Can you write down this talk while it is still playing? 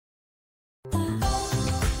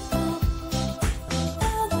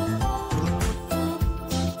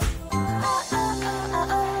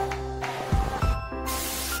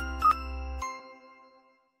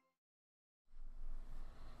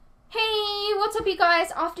what's up you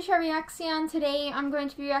guys, After Show Reaction. Today I'm going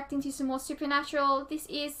to be reacting to some more Supernatural. This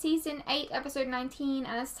is Season 8, Episode 19,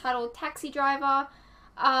 and it's titled Taxi Driver.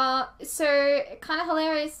 So kind of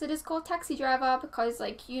hilarious that it's called Taxi Driver because,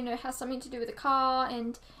 like, you know, it has something to do with a car,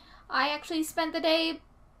 and I actually spent the day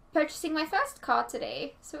purchasing my first car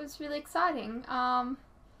today, so it's really exciting. I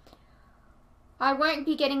won't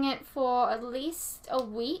be getting it for at least a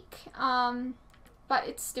week, but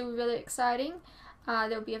it's still really exciting.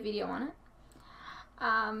 There'll be a video on it.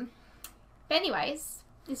 But anyways,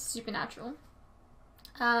 this is Supernatural.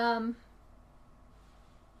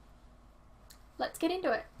 Let's get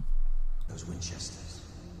into it. Those Winchesters.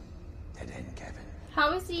 Dead end, Kevin.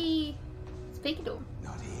 How is he speaking to him?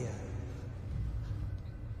 Not here.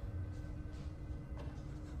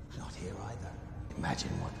 Not here either. Imagine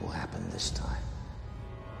what will happen this time.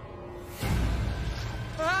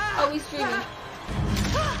 Oh, he's dreaming.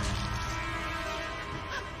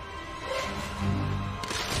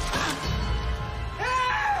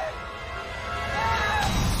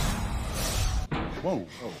 Whoa,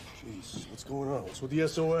 oh, jeez. What's going on? What's with the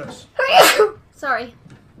SOS? Sorry.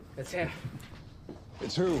 It's him.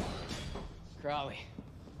 It's who? Crowley.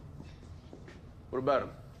 What about him?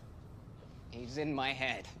 He's in my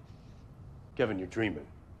head. Kevin, you're dreaming.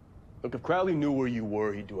 Look, if Crowley knew where you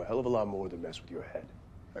were, he'd do a hell of a lot more than mess with your head.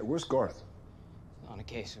 Hey, where's Garth? On a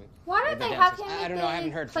case of... Why don't they have him I don't know, I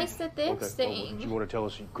haven't heard from place him. that they're Okay, well, what staying? did you want to tell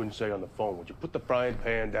us you couldn't say on the phone? Would you put the frying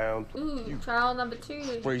pan down? Ooh, trial number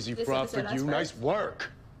 2. Crazy frog for you. Nice work.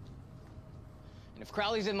 And if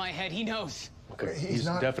Crowley's in my head, he knows. Okay, He's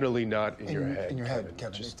not definitely not in your head. In your head,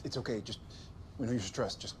 Kevin. Kevin. It's okay. Just, we know you're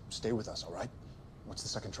stressed. Just stay with us, all right? What's the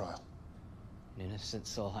second trial? An innocent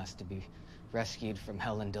soul has to be rescued from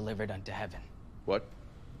hell and delivered unto heaven. What?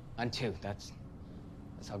 Unto, that's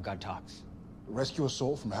how God talks. Rescue a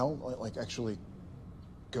soul from hell? Like actually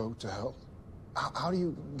go to hell? How do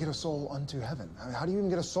you get a soul unto heaven? I mean, how do you even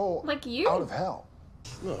get a soul Like you? out of hell?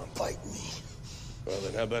 No, bite me. Well,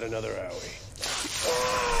 then how about another owie?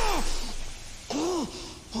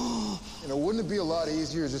 You know, wouldn't it be a lot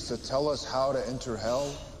easier just to tell us how to enter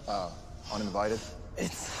hell, uninvited?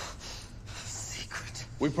 It's a secret.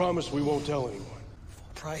 We promise we won't tell anyone. Full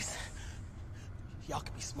price. Y'all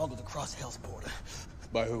can be smuggled across hell's border.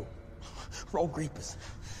 By who? Rogue Reapers.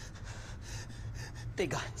 They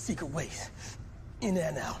got secret ways. In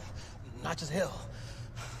and out. Not just hell.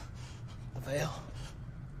 The Veil.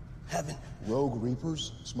 Heaven. Rogue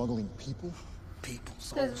Reapers smuggling people? People.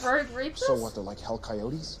 There's Souls. rogue reapers? So what, they're like hell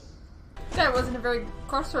coyotes? That wasn't a very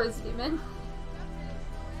crossroads demon.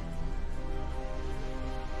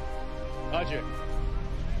 Roger.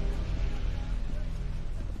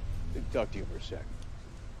 Let me talk to you for a sec.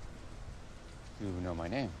 You know my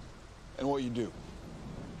name. And what you do?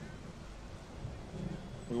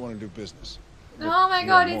 We want to do business. Oh my You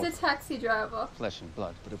god, are he's more. a taxi driver. Flesh and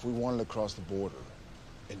blood. But if we wanted to cross the border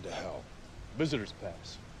into hell, Visitor's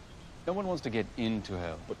pass. No one wants to get into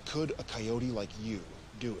hell. but could a coyote like you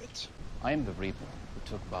do it? I am the Reaper who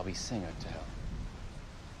took Bobby Singer to hell.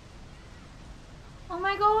 Oh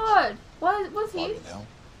my god. What was Bobby he? in hell?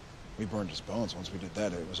 We burned his bones. Once we did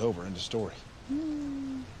that, it was over. End of story.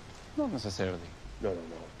 Not necessarily. No.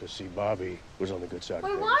 To see Bobby was on the good side.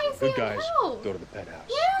 Wait, of things. why is he Good in guys hell? go to the penthouse.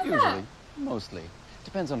 Yeah. Usually. Mostly.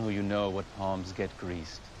 Depends on who you know, what palms get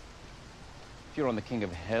greased. If you're on the King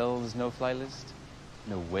of Hell's no-fly list,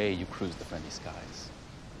 no way you cruise the friendly skies.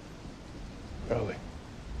 Early.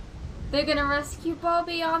 They're gonna rescue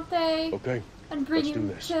Bobby, aren't they? Okay. And bring Let's do him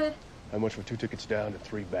this. to... How much for 2 tickets down and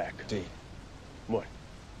 3 back? D. What?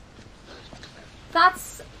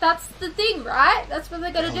 That's the thing, right? That's what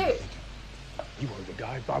they're gonna do. You heard the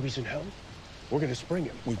guy. Bobby's in hell. We're gonna spring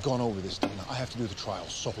him. We've gone over this, Dana. I have to do the trial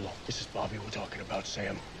solo. This is Bobby we're talking about,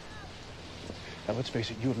 Sam. Now, let's face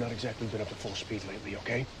it, you have not exactly been up to full speed lately,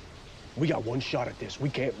 okay? We got one shot at this. We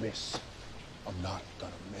can't miss. I'm not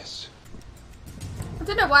gonna miss. I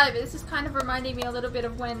don't know why, but this is kind of reminding me a little bit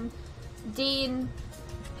of when Dean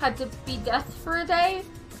had to be deaf for a day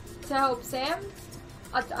to help Sam.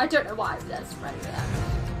 I don't know why, but that's reminding me of that.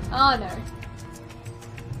 Oh no.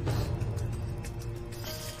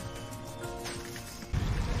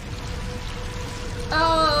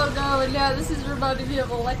 Oh no, yeah, this is reminding me of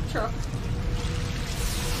Elektra. I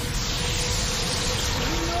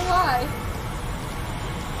don't know why.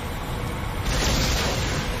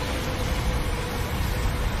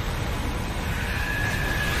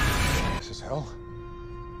 This is hell?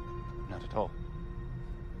 Not at all.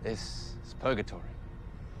 This is purgatory.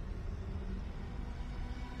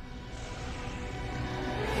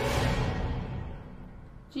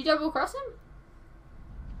 Did you double cross him?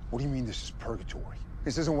 What do you mean this is purgatory?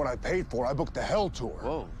 This isn't what I paid for. I booked the Hell tour.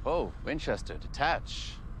 Whoa, whoa, Winchester,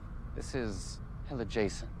 detach. This is Hell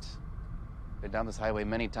adjacent. Been down this highway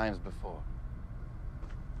many times before.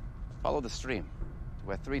 Follow the stream to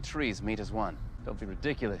where 3 trees meet as one. Don't be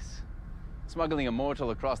ridiculous. Smuggling a mortal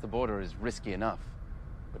across the border is risky enough.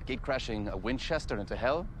 But gate crashing a Winchester into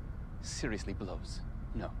Hell seriously blows.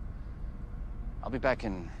 No. I'll be back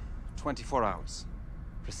in 24 hours.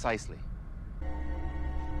 Precisely.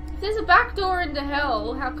 If there's a back door into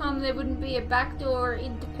Hell, how come there wouldn't be a back door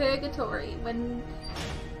into Purgatory when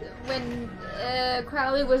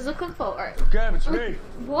Crowley was looking for it? Gav, it's me.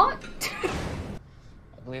 What?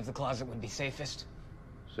 I believe the closet would be safest.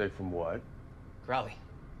 Safe from what? Crowley.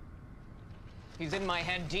 He's in my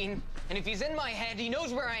head, Dean. And if he's in my head, he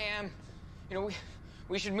knows where I am. You know,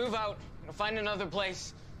 we should move out. You know, find another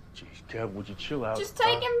place. Jeez, Kev, would you chill out? Just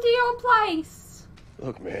take him to your place.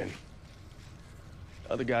 Look, man.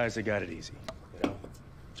 Other guys, they got it easy. You know?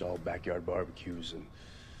 It's all backyard barbecues and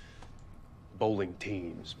bowling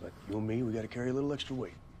teams. But you and me, we gotta carry a little extra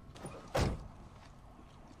weight.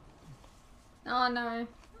 Oh no.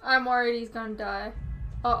 I'm worried he's gonna die.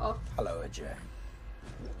 Uh-oh. Hello, Ajay.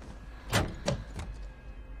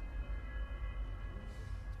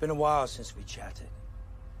 Been a while since we chatted.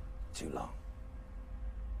 Too long.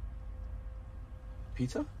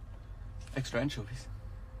 Pizza? Extra anchovies.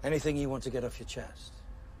 Anything you want to get off your chest?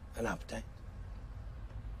 An update?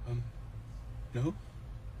 No,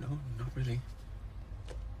 not really.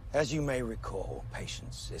 As you may recall,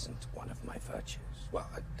 patience isn't one of my virtues. Well,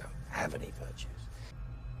 I don't have any virtues.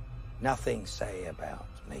 Nothing, say, about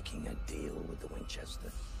making a deal with the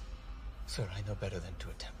Winchester. Sir, I know better than to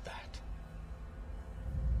attempt that.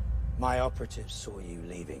 My operatives saw you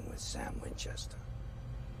leaving with Sam Winchester.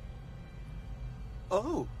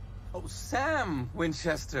 Oh, Sam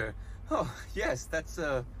Winchester. Oh, yes, that's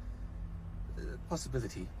a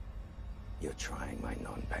possibility. You're trying my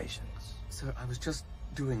non-patience. Sir, I was just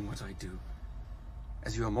doing what I do.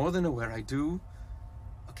 As you are more than aware, I do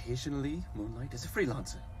occasionally moonlight as a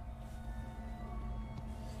freelancer.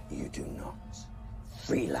 You do not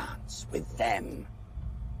freelance with them.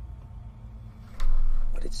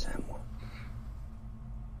 What did Sam want?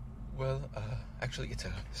 Well, actually, it's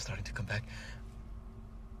starting to come back.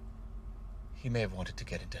 He may have wanted to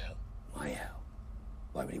get into Hell. Why Hell?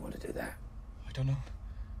 Why would he want to do that? I don't know.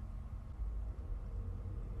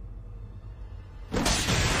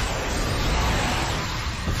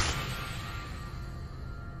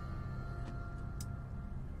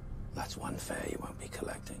 That's one fare you won't be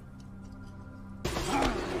collecting.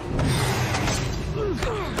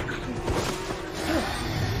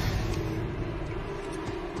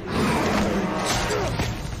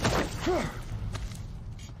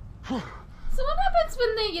 So what happens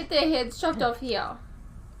when they get their heads chopped off here?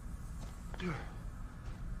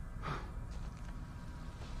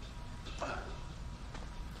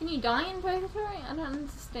 Can you die in Purgatory? I don't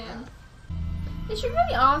understand. They should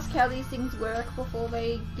really ask how these things work before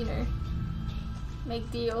they, you know, make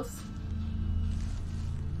deals.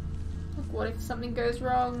 Like, what if something goes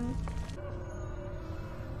wrong?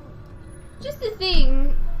 Just the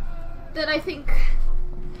thing that I think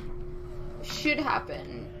should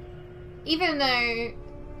happen, even though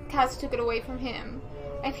Kaz took it away from him,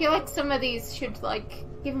 I feel like some of these should, like,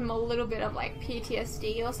 give him a little bit of, like,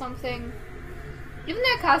 PTSD or something. Even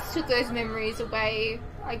though Kaz took those memories away,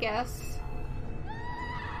 I guess.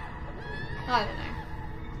 I don't know.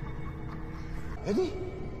 Eddie?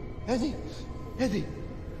 Eddie? Eddie?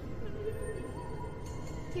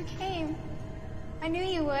 You came. I knew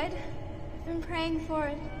you would. I've been praying for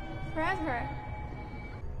it forever.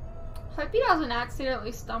 Hope he doesn't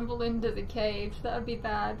accidentally stumble into the cage. That would be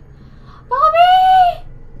bad. Bobby!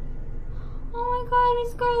 Oh my god,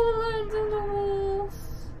 he's got the lines on the walls.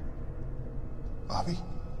 Bobby?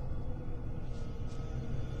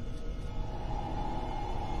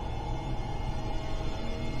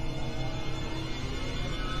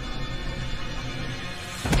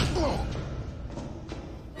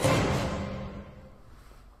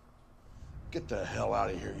 Get the hell out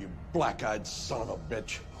of here, you black-eyed son of a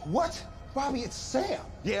bitch. What? Bobby, it's Sam.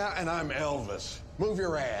 Yeah, and I'm Elvis. Move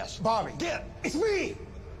your ass. Bobby. Get! It's me!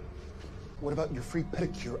 What about your free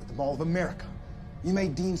pedicure at the Mall of America? You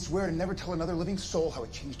made Dean swear to never tell another living soul how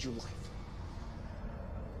it changed your life.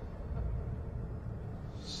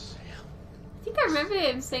 Sam. I think I remember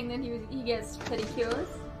him saying that he gets pedicures.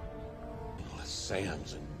 Unless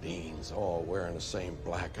Sam's and Dean's all wearing the same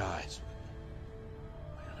black eyes.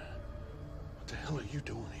 Wait a minute. What the hell are you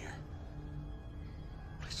doing here?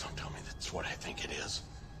 Please don't tell me that's what I think it is.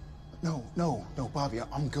 No, Bobby,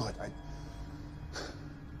 I'm good.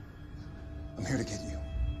 I'm here to get you.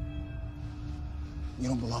 You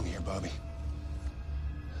don't belong here, Bobby.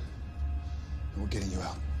 And we're getting you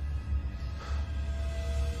out.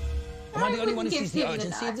 Am I the only one who sees the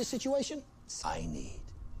urgency of this situation? I need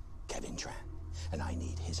Kevin Tran, and I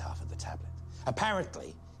need his half of the tablet.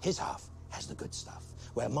 Apparently, his half has the good stuff,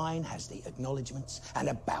 where mine has the acknowledgements and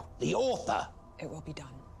about the author. It will be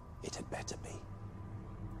done. It had better be.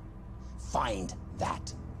 Find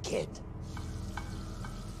that kid.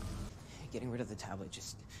 Getting rid of the tablet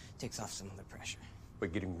just takes off some of the pressure.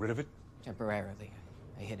 Wait, getting rid of it? Temporarily.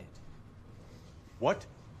 I hid it. What?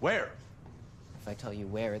 Where? If I tell you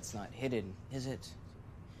where it's not hidden, is it?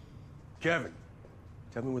 Kevin,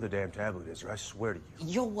 tell me where the damn tablet is, or I swear to you.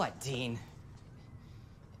 You're what, Dean?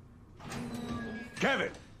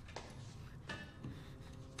 Kevin!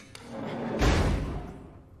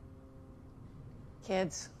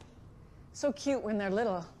 Kids. So cute when they're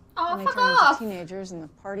little. Oh, when they fuck turn off. into teenagers and the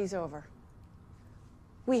party's over.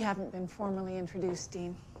 We haven't been formally introduced,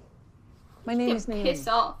 Dean. My name is Naomi. Piss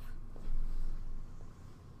off.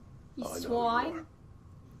 You Oh, I know who you swine. are.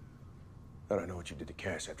 But I know what you did to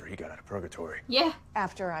Cass after he got out of purgatory. Yeah.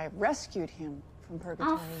 After I rescued him from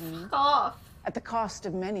purgatory, Oh, you mean? fuck off. At the cost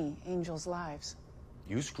of many angels' lives.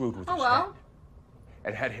 You screwed with Oh, his well. head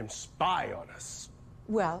and had him spy on us.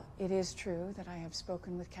 Well, it is true that I have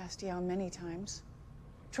spoken with Castiel many times,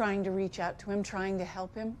 trying to reach out to him, trying to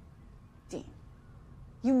help him. Dean,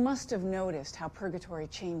 you must have noticed how purgatory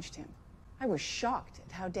changed him. I was shocked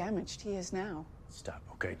at how damaged he is now. Stop,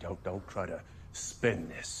 okay? Don't try to spin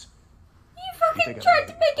this. You fucking tried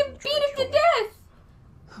to make him beat him to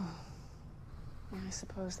death. I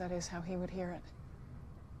suppose that is how he would hear it.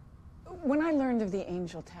 When I learned of the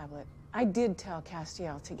angel tablet, I did tell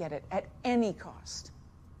Castiel to get it at any cost.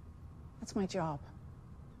 That's my job.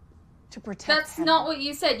 To protect That's him. not what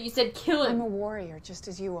you said. You said kill him. I'm a warrior, just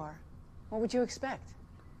as you are. What would you expect?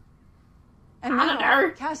 And I don't now, know.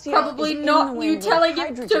 Castiel Probably is in not the you wind with telling a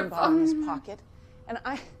him to- hydrogen bomb in his pocket, and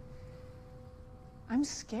I'm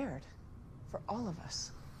scared for all of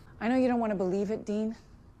us. I know you don't want to believe it, Dean,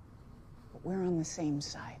 but we're on the same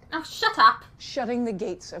side. Oh, shut up. Shutting the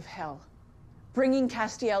gates of hell. Bringing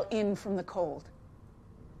Castiel in from the cold.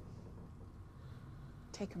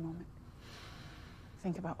 Take a moment.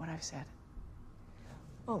 Think about what I've said.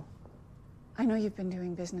 Oh, I know you've been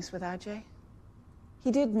doing business with Ajay. He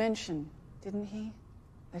did mention, didn't he,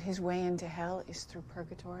 that his way into hell is through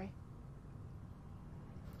purgatory?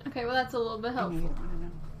 Okay, well that's a little bit I know you helpful. don't want to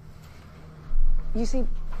know. You see,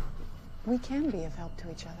 we can be of help to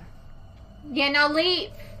each other. Yeah, now leave.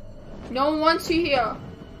 No one wants you here.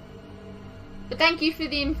 But thank you for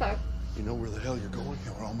the info. You know where the hell you're going?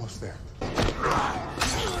 Yeah, we're almost there.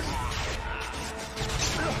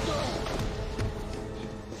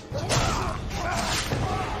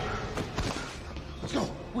 Let's go.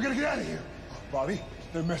 We gotta get out of here. Bobby,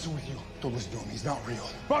 they're messing with you. Don't listen to him. He's not real.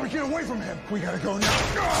 Bobby, get away from him. We gotta go now.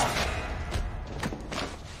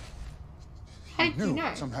 How did you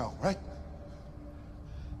know? Somehow, right?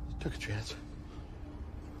 Took a chance.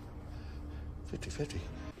 50-50.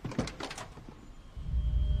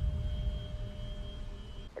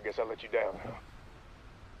 I guess I let you down, huh?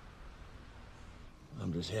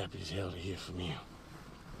 I'm just happy as hell to hear from you.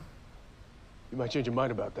 You might change your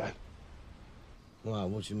mind about that. Why?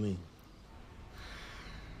 What you mean?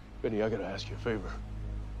 Benny, I gotta ask you a favor.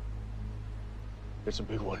 It's a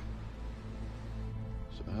big one.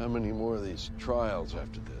 So how many more of these trials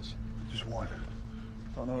after this? Just one.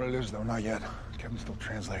 Don't know what it is, though. Not yet. Kevin's still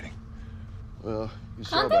translating. Well, you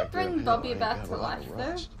saw Can't they back there, bring hell, Bobby ain't back got to a lot life, of though?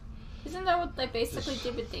 rust. Isn't that what they basically This-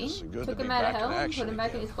 did with Dean? this is good Took to him be out of back in hell and action put him back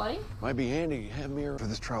in again. his body? Might be handy to have me around. For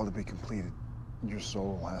this trial to be completed, your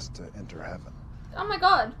soul has to enter heaven. Oh my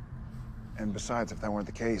god. And besides, if that weren't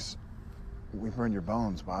the case, we burn your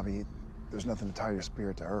bones, Bobby. There's nothing to tie your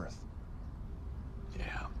spirit to Earth. Yeah.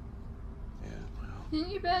 Yeah, well.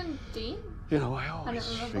 Didn't you burn Dean? You know, I always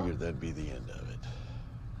remember. figured that'd be the end of it.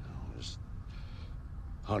 You know, just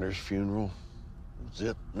Hunter's funeral.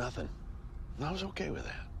 Zip, nothing. And I was okay with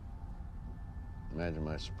that. Imagine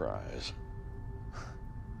my surprise.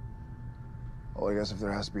 Well, I guess if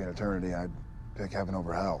there has to be an eternity, I'd pick heaven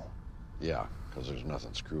over hell. Yeah, because there's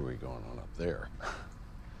nothing screwy going on up there.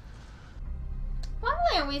 Why do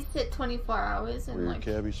they always sit 24 hours and Where your like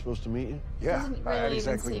cabbie's supposed to meet you? Yeah, doesn't I really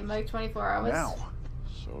exactly. even seem like 24 hours? Now.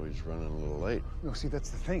 So he's running a little late. No, see,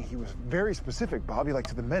 that's the thing. He was very specific, Bobby, like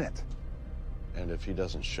to the minute. And if he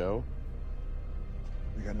doesn't show?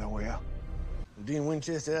 We got no way out. Dean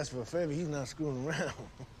Winchester asked for a favor. He's not screwing around.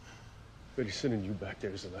 Betty, sending you back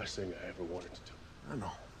there is the last thing I ever wanted to do. I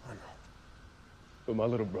know. But my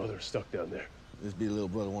little brother is stuck down there. This be little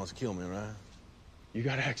brother wants to kill me, right? You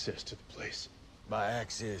got access to the place. By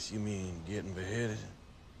access, you mean getting beheaded?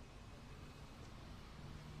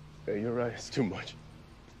 Hey, you're right. It's too much.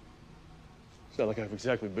 It's not like I've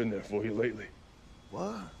exactly been there for you lately.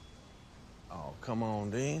 What? Oh, come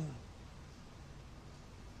on, Dean.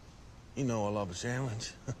 You know I love a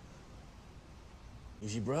challenge.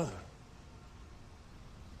 He's your brother.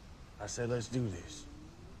 I said, let's do this.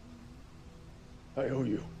 I owe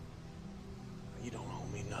you. You don't owe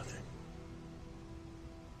me nothing.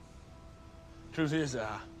 Truth is,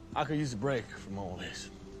 I could use a break from all this.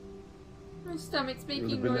 My stomach's making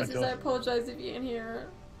Really been that noises. I tough? apologize if you can hear it.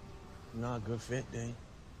 You're not a good fit, Dean.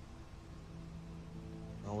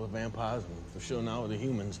 Not with vampires, and for sure not with the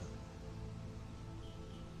humans.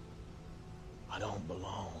 I don't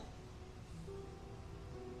belong.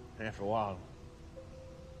 And after a while,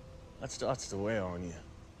 that starts to wear on you.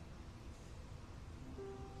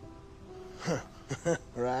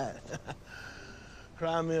 Right.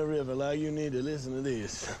 Cry me a river like you need to listen to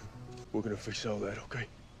this. We're gonna fix all that, okay?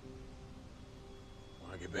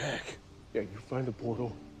 When I get back. Yeah, you find the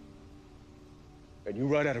portal. And you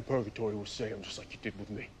ride out of purgatory with Sam, just like you did with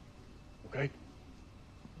me. Okay?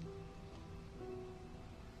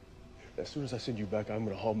 As soon as I send you back, I'm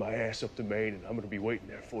gonna haul my ass up to Maine, and I'm gonna be waiting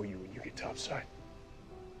there for you when you get topside.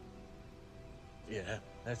 Yeah,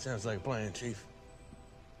 that sounds like a plan, Chief.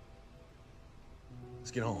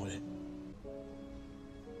 Let's get on with it.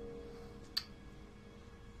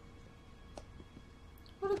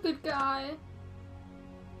 What a good guy.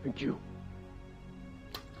 Thank you.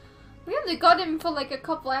 We only got him for like a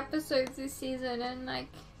couple episodes this season, and like,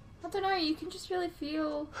 I don't know, you can just really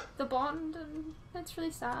feel the bond, and that's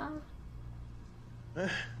really sad.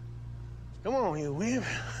 Come on, you wimp.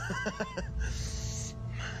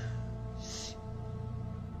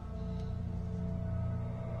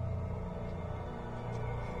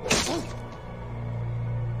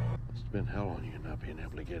 It's been hell on you not being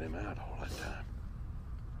able to get him out all that time.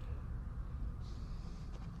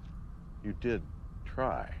 You did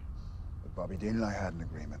try. But Bobby, Dean and I had an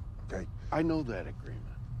agreement, okay? I know that agreement.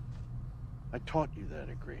 I taught you that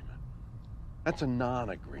agreement. That's a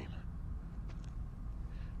non-agreement.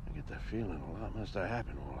 I get that feeling a lot must have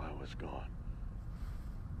happened while I was gone.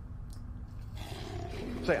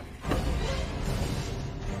 Sam.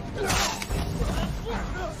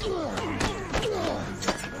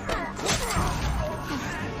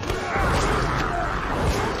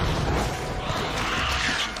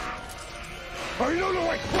 Are you in the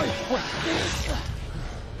right place?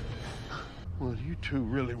 Well, you two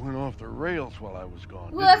really went off the rails while I was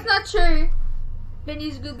gone. Well, that's not true.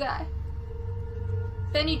 Benny's a good guy.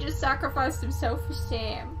 Benny just sacrificed himself for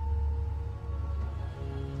Sam.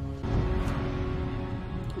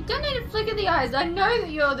 You don't need to flicker the eyes. I know that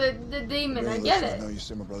you're the demon. I get it. I know you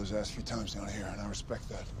saved my brother's ass a few times down here, and I respect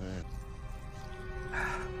that.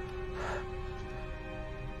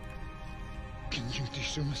 Can you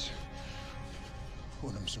de-sumas?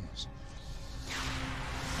 Unam sumas.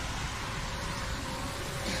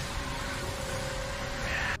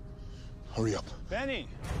 Hurry up. Benny!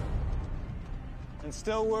 And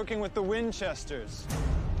still working with the Winchesters.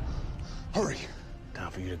 Hurry.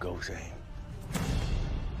 Time for you to go, Sam.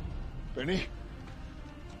 Benny?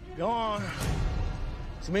 Go on.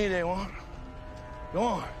 It's me they want. Go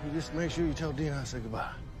on. You just make sure you tell Dean I said goodbye.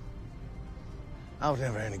 I was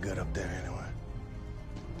never any good up there anyway.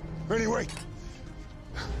 Benny, wait!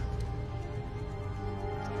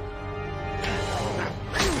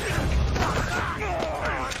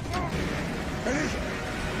 Benny!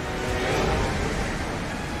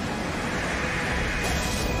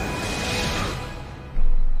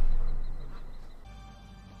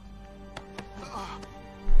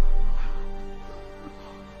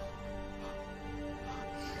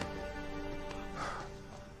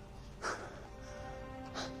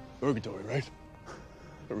 Purgatory, right?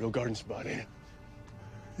 A real garden spot, ain't it?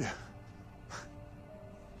 Yeah.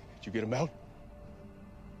 Did you get him out?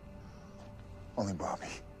 Only Bobby.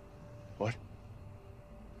 What?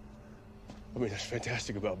 I mean, that's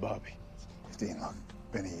fantastic about Bobby. Dean, look,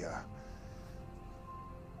 Benny,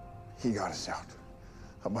 he got us out.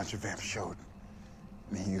 A bunch of vamps showed,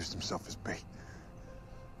 and he used himself as bait.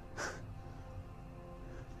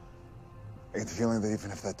 I get the feeling that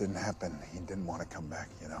even if that didn't happen, he didn't want to come back,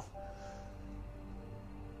 you know?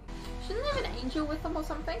 Shouldn't they have an angel with them or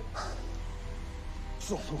something?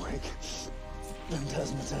 Solweg,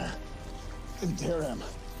 Phantasmata, Interim,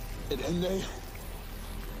 et Ende,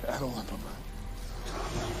 ad Olympum.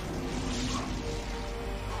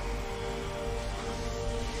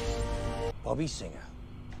 Bobby Singer.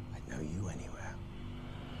 I'd know you anywhere.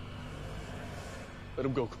 Let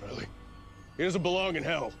him go, Crowley. He doesn't belong in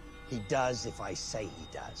hell. He does if I say he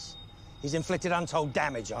does. He's inflicted untold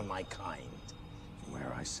damage on my kind. From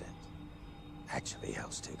where I sit. Actually,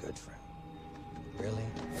 hell's too good for him. Really?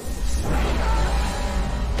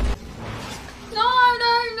 No,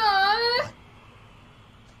 no, no!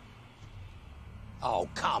 Oh,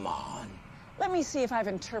 come on. Let me see if I've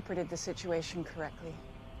interpreted the situation correctly.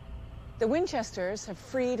 The Winchesters have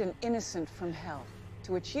freed an innocent from hell,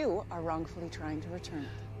 to which you are wrongfully trying to return.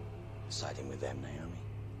 Siding with them, Naomi.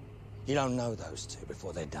 You don't know those two.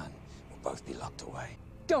 Before they're done, we'll both be locked away.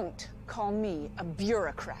 Don't call me a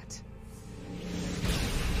bureaucrat.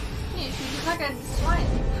 Yeah, she's like a swine.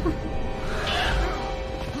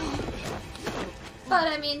 But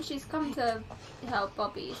I mean, she's come to help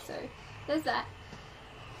Bobby, so there's that.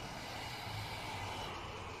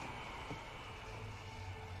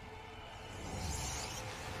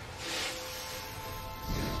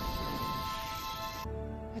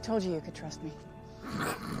 I told you could trust me.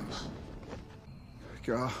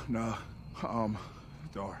 No.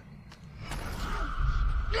 Door.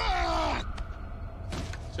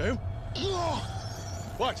 Sam?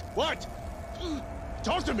 What? What?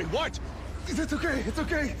 Talk to me, what? It's okay, it's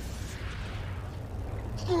okay.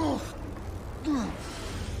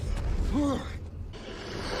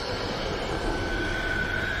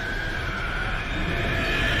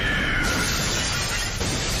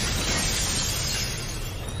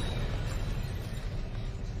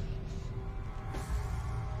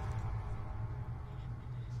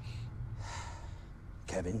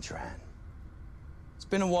 Kevin Tran. It's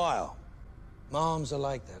been a while. Moms are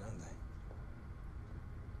like that, aren't they?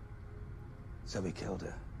 So we killed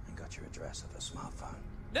her and got your address of her smartphone.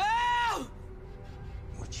 No!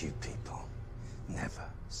 What you people never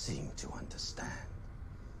seem to understand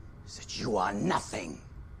is that you are nothing.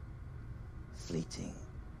 Fleeting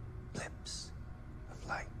blips of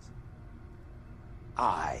light.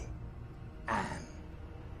 I am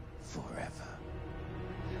forever.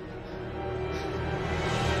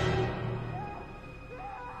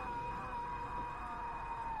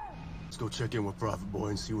 Let's go check in with Prophet Boy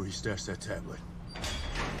and see where he stashed that tablet.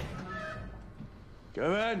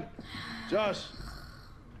 Kevin! Josh!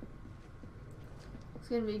 It's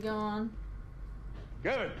gonna be gone.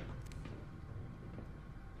 Kevin!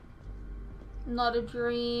 Not a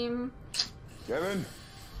dream. Kevin!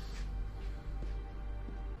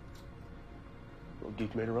 Little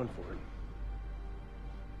geek made a run for it.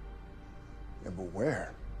 Yeah, but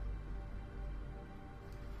where?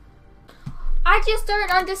 I just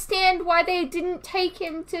don't understand why they didn't take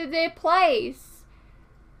him to their place.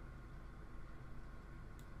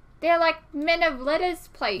 They're like Men of Letters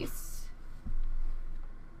place.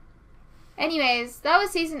 Anyways, that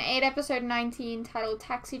was season 8, episode 19, titled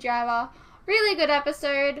Taxi Driver. Really good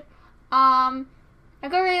episode. I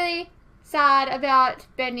got really sad about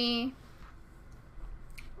Benny.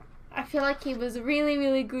 I feel like he was a really,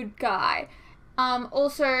 really good guy.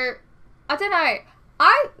 Also, I don't know.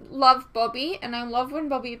 I love Bobby, and I love when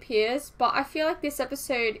Bobby appears, but I feel like this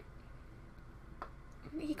episode,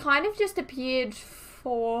 he kind of just appeared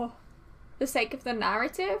for the sake of the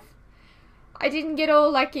narrative. I didn't get all,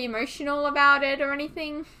 like, emotional about it or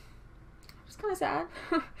anything. It was kind of sad.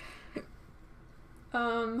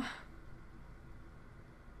 I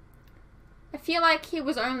feel like he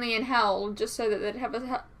was only in hell just so that they'd have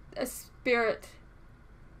a spirit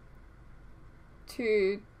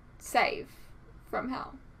to save from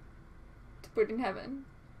hell to put in heaven.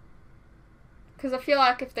 Because I feel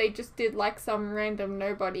like if they just did like some random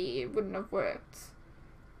nobody, it wouldn't have worked.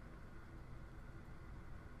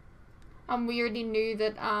 We already knew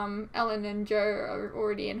that Ellen and Joe are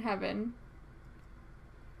already in heaven.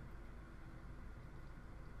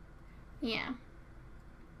 Yeah.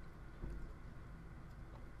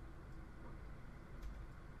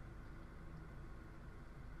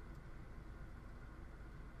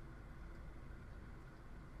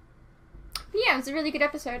 But yeah, it was a really good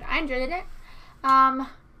episode. I enjoyed it. I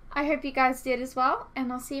hope you guys did as well,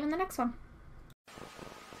 and I'll see you in the next one.